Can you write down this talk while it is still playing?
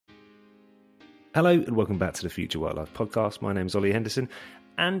Hello and welcome back to the Future Work Life podcast. My name is Ollie Henderson,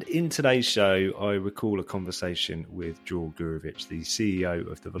 and in today's show, I recall a conversation with Dror Gurevich, the CEO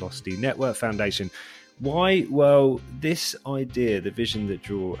of the Velocity Network Foundation. Why? Well, this idea, the vision that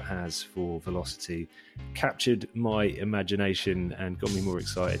Dror has for Velocity, captured my imagination and got me more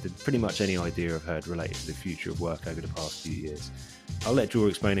excited than pretty much any idea I've heard related to the future of work over the past few years. I'll let Dror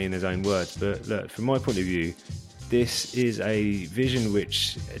explain it in his own words, but look, from my point of view, this is a vision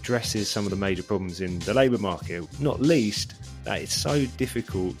which addresses some of the major problems in the labour market, not least that it's so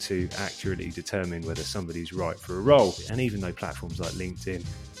difficult to accurately determine whether somebody's right for a role. And even though platforms like LinkedIn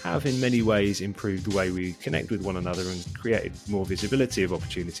have in many ways improved the way we connect with one another and created more visibility of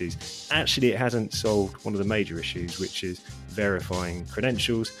opportunities, actually it hasn't solved one of the major issues, which is verifying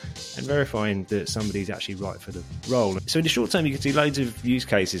credentials and verifying that somebody's actually right for the role. So in the short term, you can see loads of use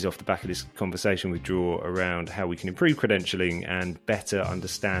cases off the back of this conversation with Dror around how we can improve credentialing and better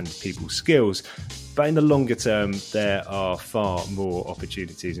understand people's skills. But in the longer term, there are far more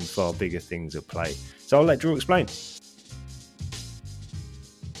opportunities and far bigger things at play. So I'll let Dror explain.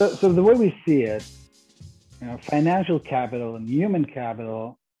 So the way we see it, financial capital and human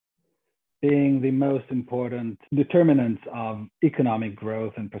capital being the most important determinants of economic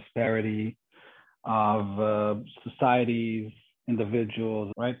growth and prosperity of societies,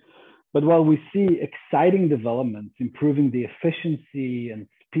 individuals, right? But while we see exciting developments improving the efficiency and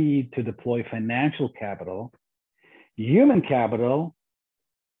speed to deploy financial capital, human capital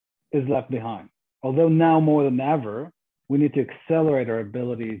is left behind. Although now more than ever, we need to accelerate our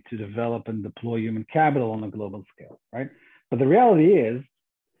ability to develop and deploy human capital on a global scale, right? But the reality is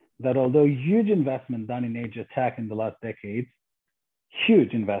that although huge investment done in age tech in the last decades,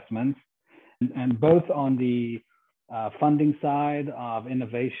 huge investments, and both on the funding side of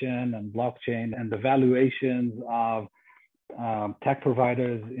innovation and blockchain and the valuations of tech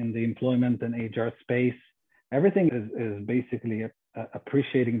providers in the employment and HR space, everything is basically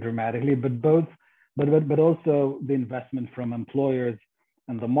appreciating dramatically, but also the investment from employers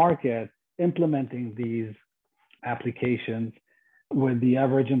and the market implementing these applications, with the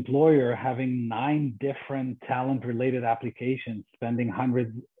average employer having 9 different talent-related applications, spending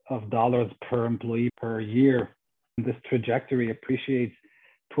hundreds of dollars per employee per year. This trajectory appreciates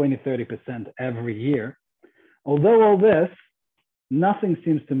 20-30% every year. Although all this, nothing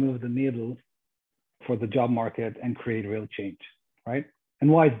seems to move the needle for the job market and create real change, right? And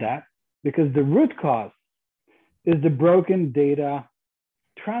why is that? Because the root cause is the broken data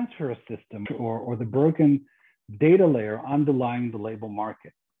transfer system or the broken data layer underlying the labor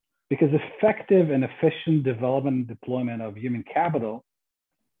market. Because effective and efficient development and deployment of human capital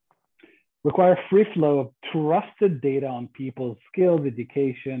require free flow of trusted data on people's skills,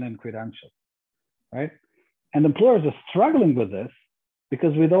 education, and credentials, right? And employers are struggling with this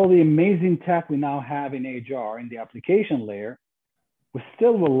because with all the amazing tech we now have in HR, in the application layer, we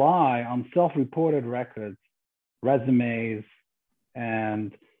still rely on self-reported records, resumes,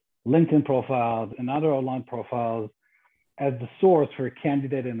 and LinkedIn profiles and other online profiles as the source for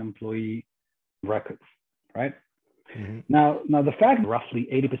candidate and employee records, right? Mm-hmm. Now the fact that roughly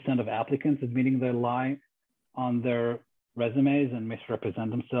 80% of applicants admitting they rely on their resumes and misrepresent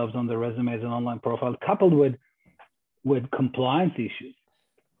themselves on their resumes and online profiles, coupled with compliance issues,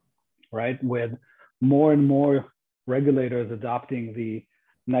 right? With more and more regulators adopting the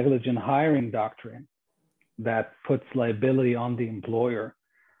negligent hiring doctrine that puts liability on the employer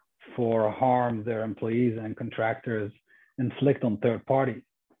for harm their employees and contractors inflict on third parties,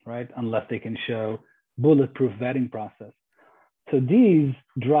 right? Unless they can show bulletproof vetting process. So these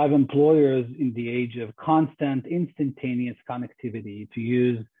drive employers in the age of constant, instantaneous connectivity to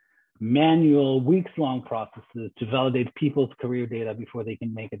use manual, weeks-long processes to validate people's career data before they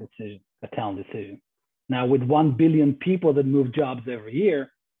can make a decision, a talent decision. Now, with 1 billion people that move jobs every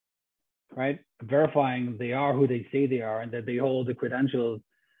year, right, verifying they are who they say they are and that they hold the credentials,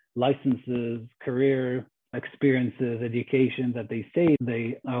 licenses, career experiences, education that they say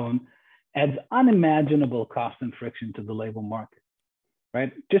they own, adds unimaginable cost and friction to the labor market,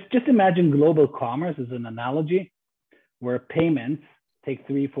 right? Just imagine global commerce as an analogy where payments take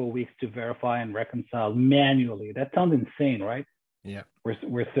 3-4 weeks to verify and reconcile manually. That sounds insane, right? Yeah.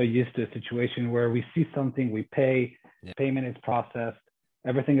 We're so used to a situation where we see something, we pay, payment is processed,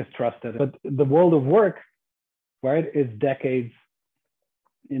 everything is trusted. But the world of work, right, is decades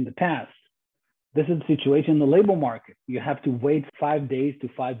in the past. This is the situation in the labor market. You have to wait 5 days to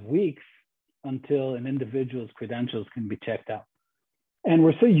 5 weeks until an individual's credentials can be checked out. And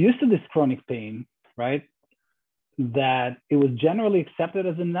we're so used to this chronic pain, right, that it was generally accepted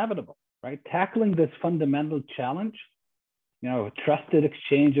as inevitable, right? Tackling this fundamental challenge trusted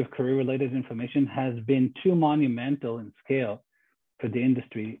exchange of career-related information has been too monumental in scale for the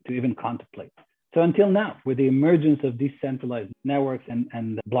industry to even contemplate. So until now, with the emergence of decentralized networks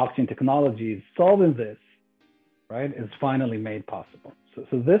and blockchain technologies, solving this, right, is finally made possible. So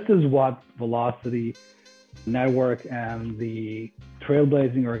this is what Velocity Network and the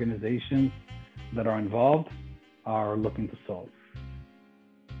trailblazing organizations that are involved are looking to solve.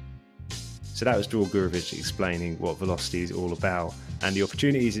 So that was Dror Gurevich explaining what Velocity is all about and the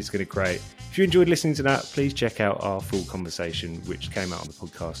opportunities it's going to create. If you enjoyed listening to that, please check out our full conversation, which came out on the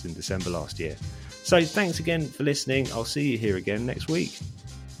podcast in December last year. So thanks again for listening. I'll see you here again next week.